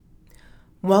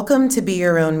Welcome to Be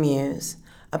Your Own Muse,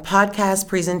 a podcast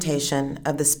presentation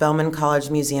of the Spelman College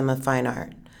Museum of Fine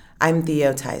Art. I'm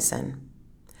Theo Tyson.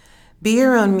 Be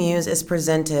Your Own Muse is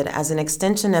presented as an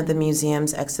extension of the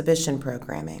museum's exhibition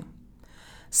programming.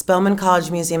 Spelman College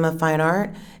Museum of Fine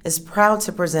Art is proud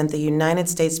to present the United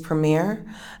States premiere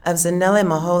of Zanele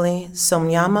Muholi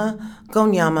Somnyama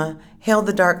Gonyama Hail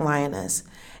the Dark Lioness,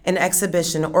 an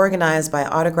exhibition organized by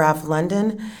Autograph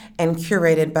London and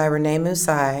curated by Renee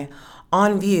Musai,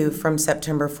 on view from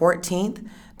September 14th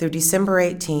through December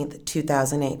 18th,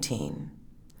 2018.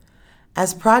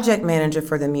 As project manager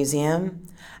for the museum,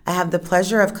 I have the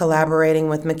pleasure of collaborating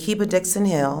with Makiba Dixon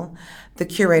Hill, the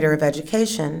curator of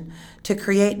education, to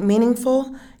create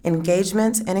meaningful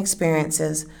engagements and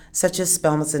experiences such as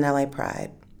Spell Zanele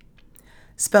Pride.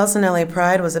 Spell Zanele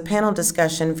Pride was a panel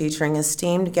discussion featuring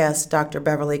esteemed guests Dr.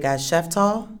 Beverly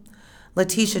Guy-Sheftall,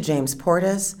 Letitia James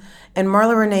Portis, and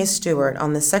Marla Renee Stewart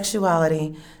on the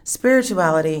sexuality,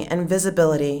 spirituality, and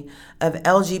visibility of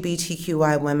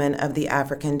LGBTQI women of the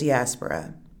African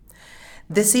diaspora.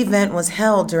 This event was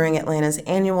held during Atlanta's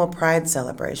annual Pride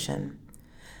celebration.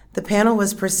 The panel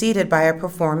was preceded by a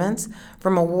performance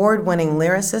from award-winning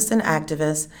lyricist and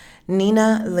activist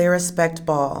Nina Lyrespect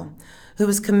Ball, who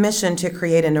was commissioned to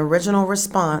create an original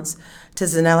response to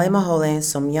Zanele Muholi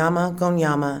Somnyama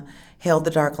Gonyama Hail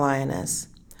the Dark Lioness.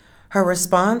 Her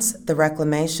response, The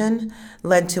Reclamation,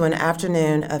 led to an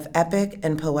afternoon of epic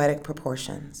and poetic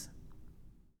proportions.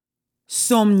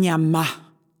 Somnyama,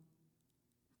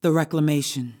 The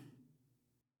Reclamation.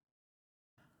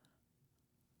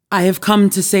 I have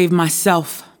come to save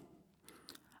myself.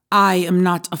 I am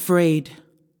not afraid.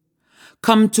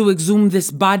 Come to exhume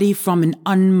this body from an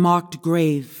unmarked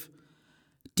grave.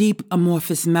 Deep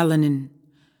amorphous melanin,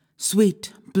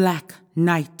 sweet black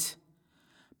night.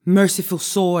 Merciful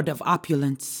sword of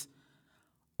opulence,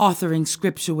 authoring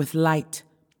scripture with light.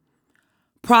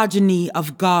 Progeny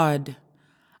of God,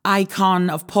 icon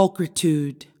of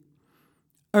pulchritude,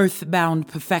 earthbound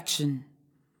perfection,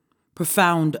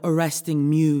 profound arresting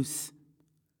muse.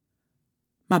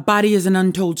 My body is an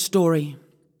untold story,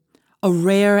 a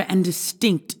rare and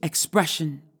distinct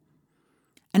expression,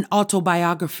 an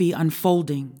autobiography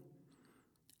unfolding,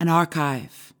 an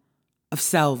archive of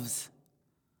selves.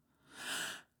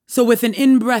 So with an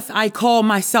in-breath, I call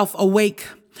myself awake,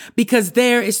 because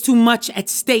there is too much at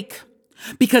stake,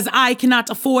 because I cannot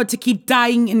afford to keep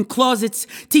dying in closets,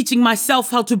 teaching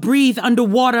myself how to breathe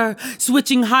underwater,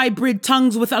 switching hybrid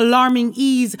tongues with alarming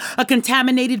ease, a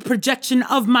contaminated projection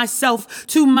of myself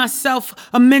to myself,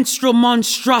 a menstrual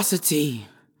monstrosity.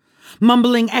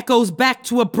 Mumbling echoes back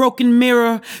to a broken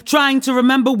mirror, trying to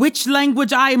remember which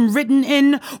language I am written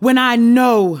in when I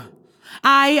know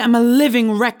I am a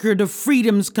living record of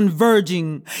freedoms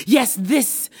converging. Yes,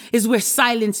 this is where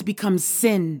silence becomes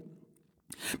sin,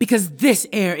 because this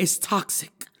air is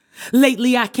toxic.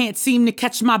 Lately, I can't seem to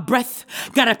catch my breath.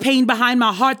 Got a pain behind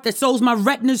my heart that sews my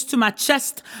retinas to my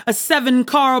chest. A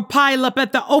 7-car pileup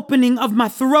at the opening of my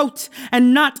throat,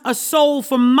 and not a soul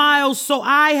for miles, so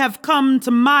I have come to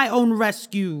my own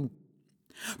rescue.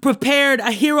 Prepared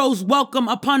a hero's welcome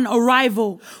upon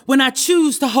arrival, when I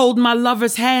choose to hold my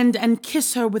lover's hand and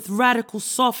kiss her with radical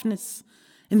softness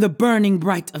in the burning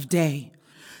bright of day.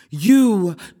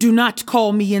 You do not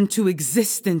call me into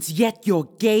existence, yet your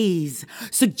gaze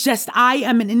suggests I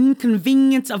am an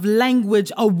inconvenience of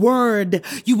language, a word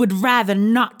you would rather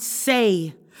not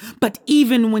say. But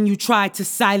even when you try to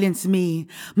silence me,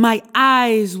 my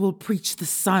eyes will preach the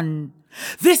sun.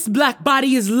 This black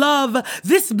body is love.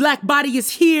 This black body is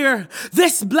here.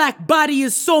 This black body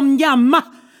is Somnyama.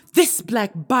 This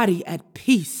black body at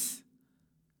peace.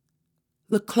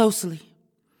 Look closely.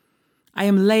 I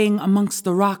am laying amongst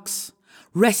the rocks,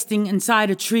 resting inside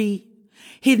a tree,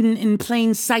 hidden in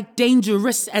plain sight,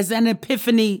 dangerous as an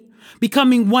epiphany,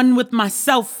 becoming one with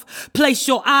myself. Place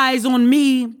your eyes on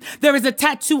me. There is a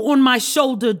tattoo on my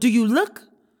shoulder. Do you look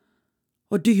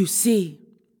or do you see?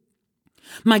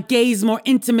 My gaze more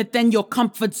intimate than your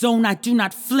comfort zone. I do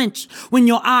not flinch when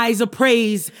your eyes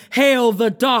appraise. Hail the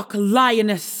dark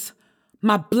lioness,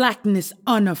 my blackness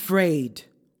unafraid.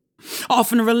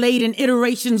 Often relayed in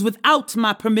iterations without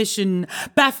my permission,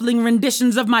 baffling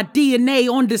renditions of my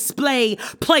DNA on display,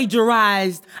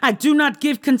 plagiarized. I do not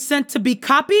give consent to be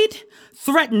copied,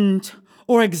 threatened,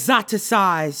 or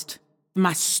exoticized.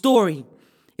 My story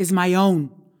is my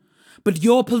own. But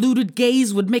your polluted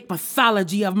gaze would make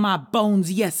mythology of my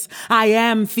bones. Yes, I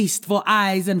am feast for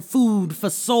eyes and food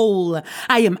for soul.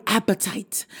 I am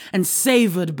appetite and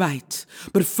savored bite.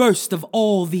 But first of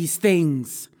all these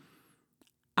things,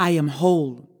 I am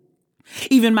whole.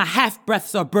 Even my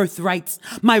half-breaths are birthrights,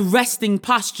 my resting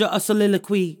posture a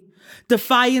soliloquy.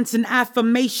 Defiance and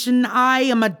affirmation, I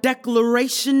am a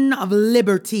declaration of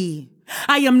liberty.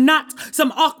 I am not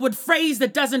some awkward phrase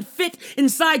that doesn't fit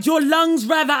inside your lungs.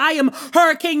 Rather, I am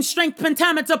hurricane strength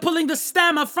pentameter pulling the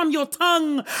stammer from your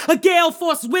tongue. A gale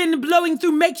force wind blowing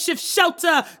through makeshift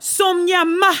shelter.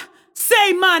 Somnyama.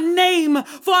 Say my name,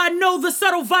 for I know the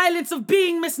subtle violence of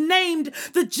being misnamed,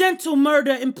 the gentle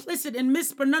murder implicit in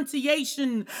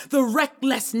mispronunciation, the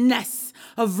recklessness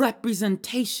of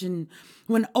representation.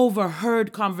 When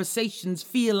overheard conversations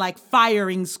feel like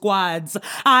firing squads,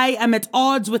 I am at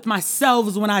odds with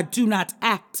myself when I do not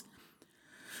act.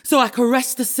 So I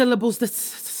caress the syllables that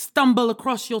stumble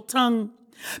across your tongue,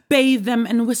 bathe them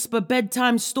and whisper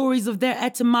bedtime stories of their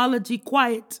etymology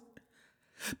quiet.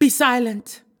 Be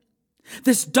silent.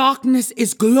 This darkness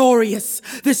is glorious.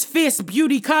 This fierce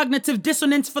beauty, cognitive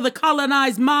dissonance for the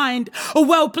colonized mind. A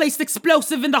well-placed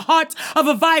explosive in the heart of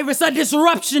a virus. A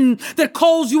disruption that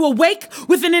calls you awake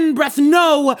with an in-breath.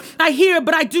 No, I hear,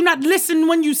 but I do not listen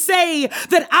when you say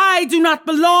that I do not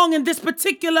belong in this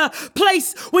particular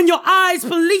place. When your eyes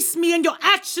police me and your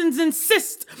actions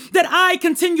insist that I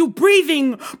continue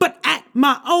breathing, but at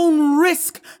my own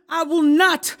risk. I will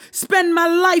not spend my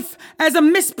life as a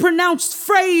mispronounced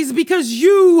phrase because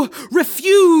you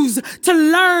refuse to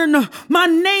learn my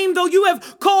name. Though you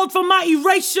have called for my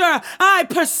erasure, I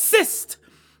persist.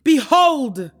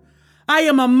 Behold, I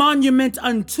am a monument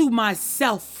unto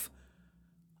myself,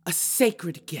 a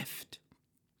sacred gift.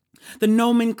 The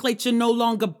nomenclature no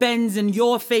longer bends in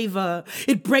your favor.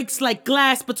 It breaks like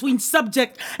glass between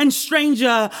subject and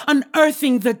stranger,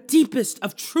 unearthing the deepest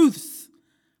of truths.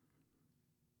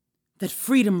 That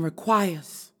freedom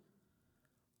requires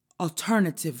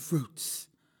alternative routes.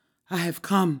 I have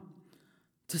come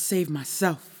to save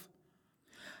myself.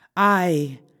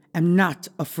 I am not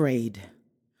afraid.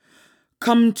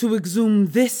 Come to exhume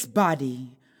this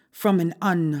body from an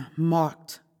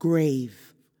unmarked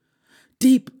grave.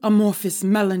 Deep amorphous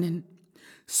melanin,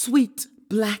 sweet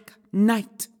black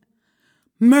night,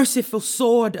 merciful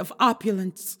sword of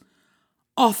opulence,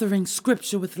 authoring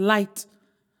scripture with light,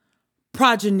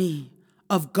 progeny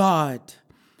of God,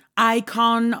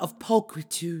 icon of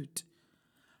pulchritude,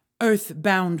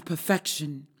 earthbound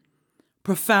perfection,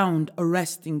 profound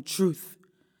arresting truth.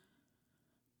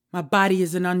 My body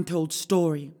is an untold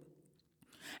story,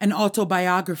 an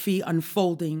autobiography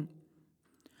unfolding,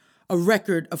 a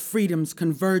record of freedoms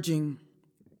converging,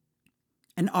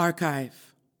 an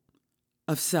archive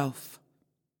of self.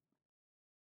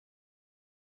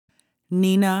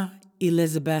 Nina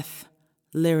Elizabeth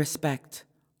Lyrespect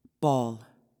Ball.